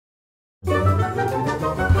And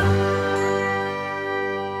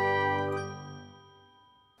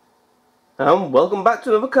welcome back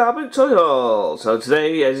to another Carboot toy haul. So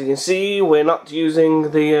today, as you can see, we're not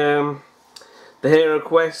using the Hero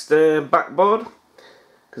Quest backboard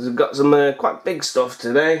because we've got some quite big stuff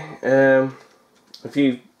today. A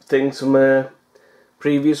few things from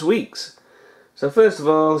previous weeks. So first of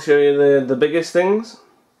all, I'll show you the biggest things.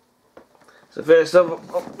 So first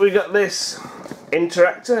up, we got this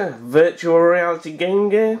Interactor virtual reality game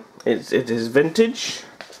gear. It is vintage.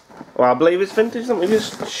 Well, I believe it's vintage. Let me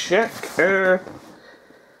just check.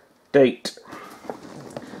 Date.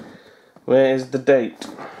 Where is the date?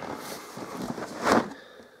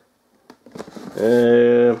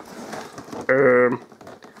 There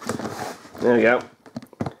we go.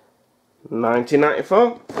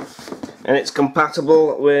 1994. And it's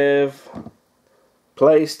compatible with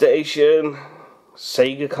PlayStation,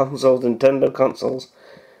 Sega consoles, Nintendo consoles,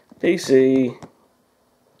 PC,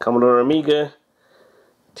 Commodore Amiga,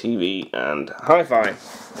 TV and Hi-Fi.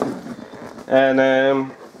 And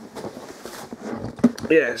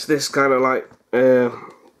yeah, it's this kind of like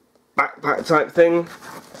backpack type thing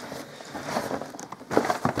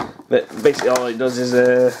that basically all it does is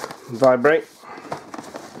vibrate.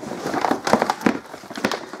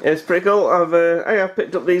 It's pretty cool. I have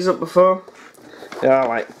picked up these up before. They are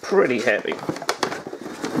like pretty heavy.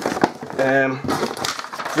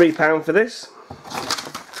 £3 for this.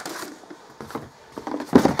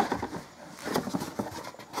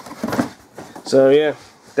 So yeah,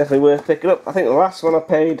 definitely worth picking up. I think the last one I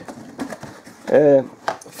paid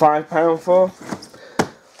 £5 for,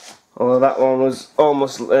 although that one was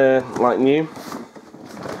almost like new.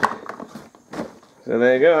 So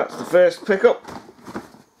there you go, that's the first pickup.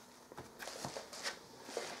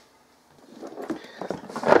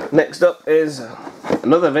 Next up is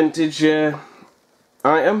another vintage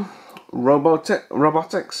item,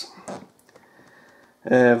 Robotix.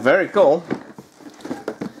 Very cool.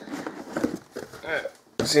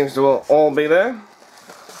 Seems to all be there.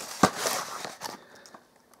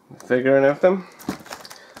 Figure and everything.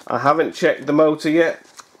 I haven't checked the motor yet.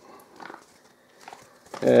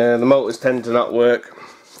 The motors tend to not work.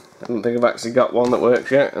 I don't think I've actually got one that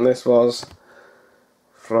works yet, and this was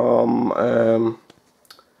from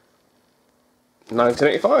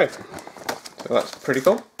 1985. So that's pretty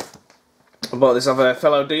cool. I bought this off a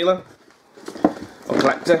fellow dealer or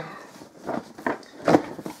collector.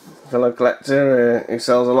 Fellow collector who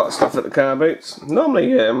sells a lot of stuff at the car boots.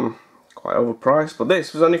 Normally quite overpriced, but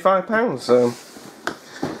this was only £5. So,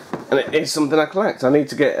 and it is something I collect. I need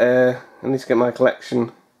to get my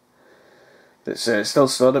collection that's still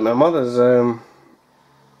stored at my mother's.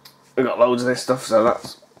 We've got loads of this stuff, so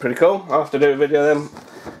that's pretty cool. I'll have to do a video of them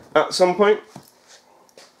at some point.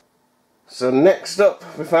 So next up,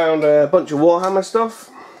 we found a bunch of Warhammer stuff.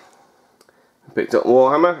 I picked up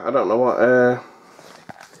Warhammer. I don't know what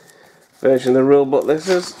version of the rule book this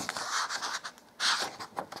is.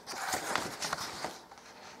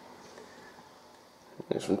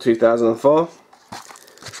 It's from 2004.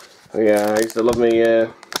 So yeah, I used to love me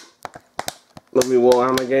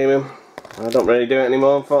Warhammer gaming. I don't really do it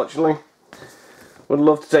anymore, unfortunately. Would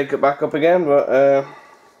love to take it back up again, but I've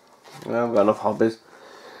got enough hobbies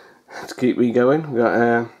to keep me going. We've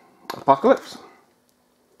got Apocalypse.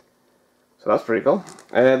 So that's pretty cool.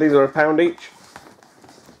 These are £1 each.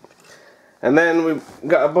 And then we've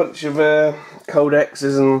got a bunch of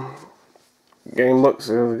codexes and game books.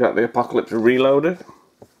 So we've got the Apocalypse Reloaded.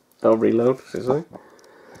 Oh, Reload, excuse me.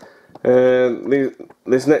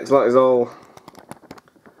 This next lot is all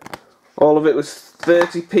of it was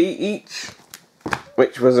 30p each,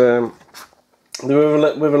 which was with a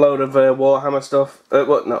load of Warhammer stuff.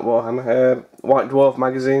 What? Not Warhammer. White Dwarf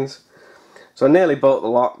magazines. So I nearly bought the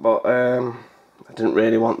lot, but I didn't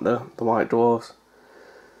really want the White Dwarfs.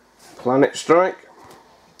 Planet Strike.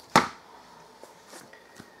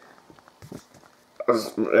 I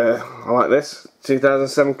like this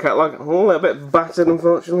 2007 catalogue. A little bit battered,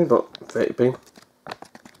 unfortunately, but 30p.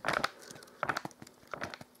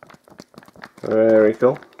 Very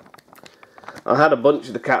cool. I had a bunch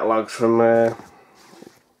of the catalogues from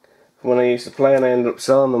when I used to play, and I ended up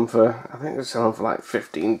selling them for, I think I was selling for like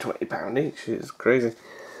 £15–20 each. It's crazy.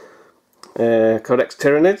 Codex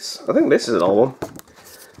Tyranids. I think this is an old one.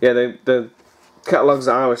 Yeah, the catalogues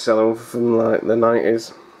that I was selling from like the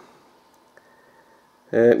 90s.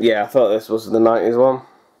 Yeah, I thought this was the 90s one.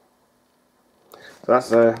 So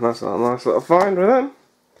that's a nice little find with them.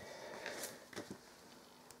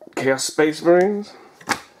 Chaos Space Marines.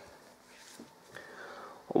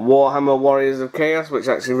 Warhammer Warriors of Chaos, which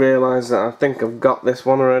I actually realised that I think I've got this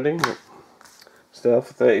one already. But still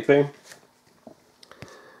for 30p.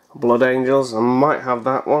 Blood Angels, I might have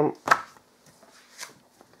that one.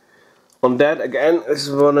 Undead, again, this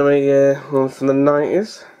is one of my ones from the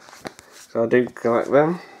 90s, so I do collect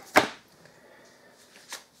them.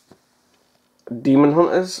 Demon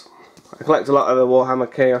Hunters, I collect a lot of the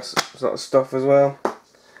Warhammer Chaos sort of stuff as well.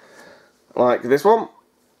 Like this one,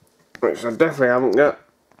 which I definitely haven't got.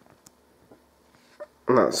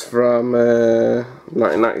 And that's from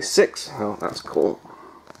 1996, oh that's cool.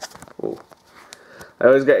 Ooh. I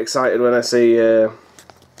always get excited when I see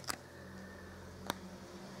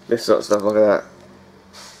this sort of stuff. Look at that.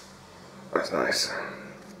 That's nice.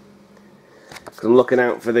 Because I'm looking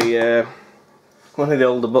out for the one of the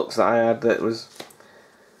older books that I had that was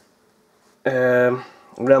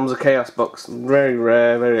Realms of Chaos books. Very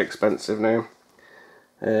rare, very expensive now.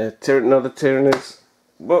 Another Tyrannus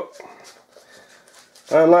book.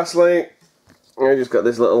 And lastly, I just got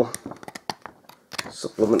this little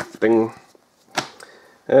supplement thing.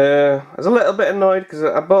 I was a little bit annoyed because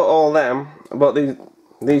I bought all them. I bought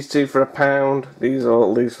these two for £1. These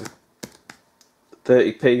for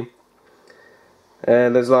 30p.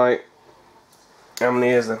 There's like, how many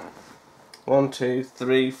is there? 1, 2,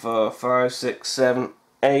 3, 4, 5, 6, 7,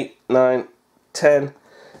 8, 9, 10,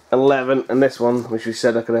 11, and this one, which we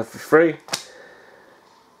said I could have for free.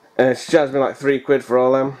 She charged me like £3 for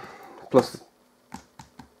all them, plus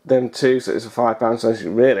them two, so it's a £5. So she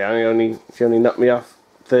really she only knocked me off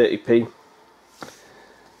 30p,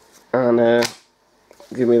 and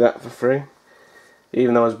give me that for free,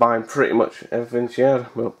 even though I was buying pretty much everything she had.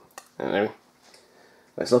 But anyway,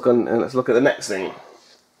 let's look at the next thing.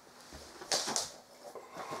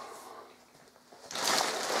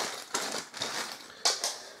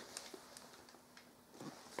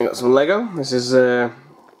 We got some Lego. This is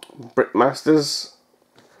Brickmasters.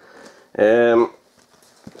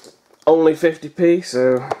 Only 50p,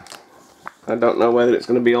 so I don't know whether it's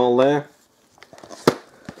going to be all there.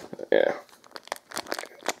 Yeah,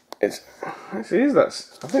 actually is that.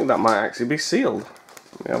 I think that might actually be sealed.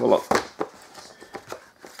 Let me have a look.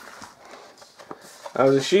 I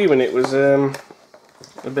was assuming it was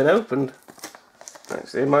had been opened.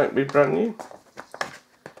 Actually, it might be brand new.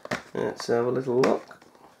 Let's have a little look.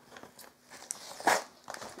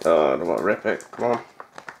 Oh, I don't want to rip it. Come on.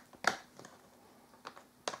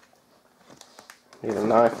 Need a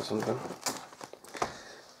knife or something.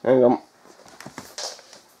 Hang on.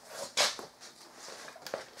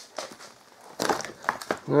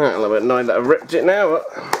 Right, a little bit annoyed that I've ripped it now, but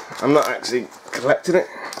I'm not actually collecting it.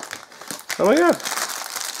 Oh my god.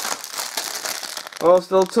 All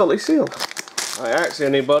still totally sealed. I actually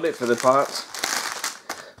only bought it for the parts.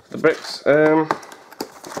 The bricks. Yeah,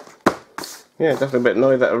 definitely a bit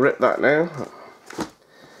annoyed that I ripped that now.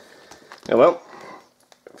 Oh well.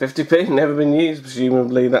 50p, never been used.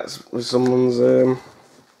 Presumably that was someone's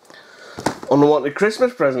unwanted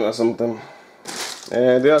Christmas present or something.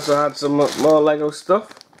 They also had some more Lego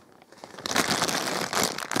stuff.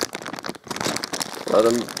 A lot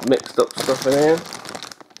of mixed up stuff in here.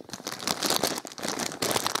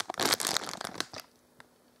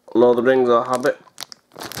 Lord of the Rings or Hobbit.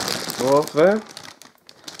 Dwarf there.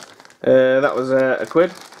 That was a £1. A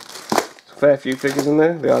fair few figures in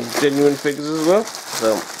there. They are genuine figures as well.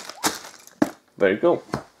 So, very cool.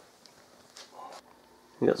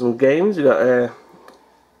 We got some games. We got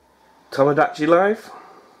Tomodachi Life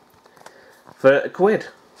for £1.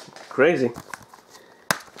 Crazy.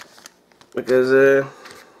 Because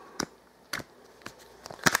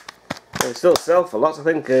they still sell for lots. I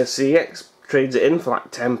think CX trades it in for like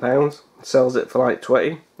 £10. Sells it for like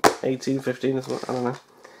 20, 18, 15 or something. I don't know.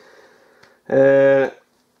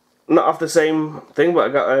 Not off the same thing, but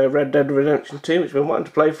I got Red Dead Redemption 2, which I've been wanting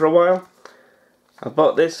to play for a while. I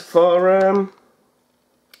bought this for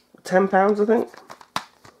 £10, I think.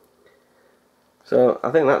 So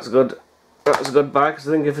I think that's good. That was a good buy, because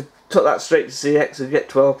I think if I took that straight to CX, I'd get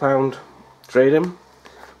 £12 trade-in.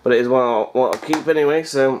 But it is what I'll keep anyway,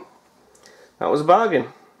 so that was a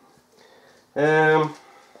bargain.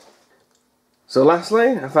 So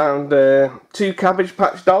lastly, I found 2 Cabbage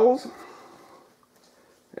Patch dolls.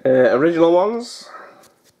 Original ones.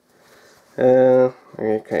 I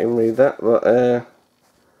can't even read that, but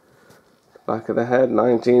back of the head,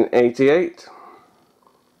 1988.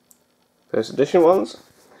 First edition ones.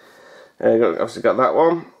 Obviously got that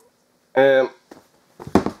one. Now,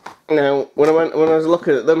 when I was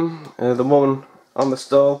looking at them, the woman on the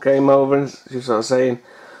stall came over and she was sort of saying,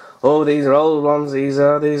 "Oh, these are old ones. These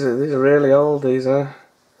are really old. These are."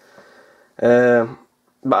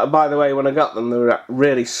 But by the way, when I got them, they were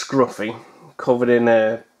really scruffy, covered in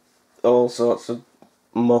all sorts of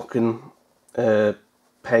muck and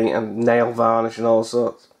paint and nail varnish and all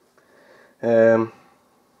sorts.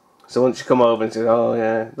 So once you come over and say, oh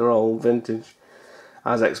yeah, they're all vintage,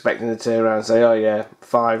 I was expecting to turn around and say, oh yeah,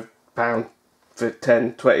 £5 for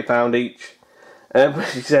 £10, £20 each. But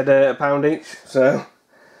she said £1 each. So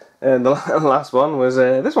the last one was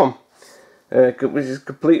this one, which is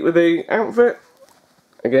complete with the outfit.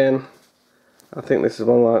 Again, I think this is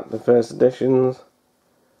one of like the first editions.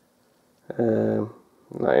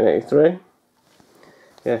 1983.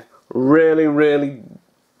 Yeah, really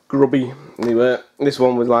grubby they were. This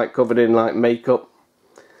one was like covered in like makeup,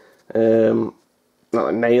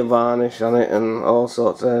 like nail varnish on it and all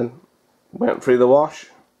sorts. Went through the wash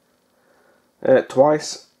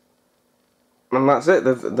twice, and that's it.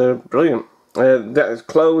 They're brilliant. The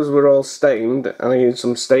clothes were all stained, and I used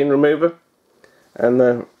some stain remover, and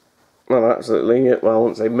well, absolutely, well, I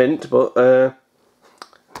won't say mint, but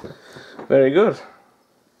very good.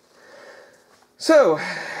 So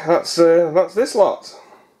that's this lot.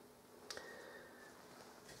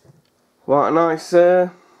 What a nice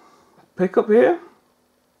pickup here.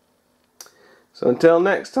 So until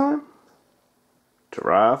next time,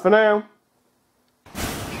 ta-ra for now.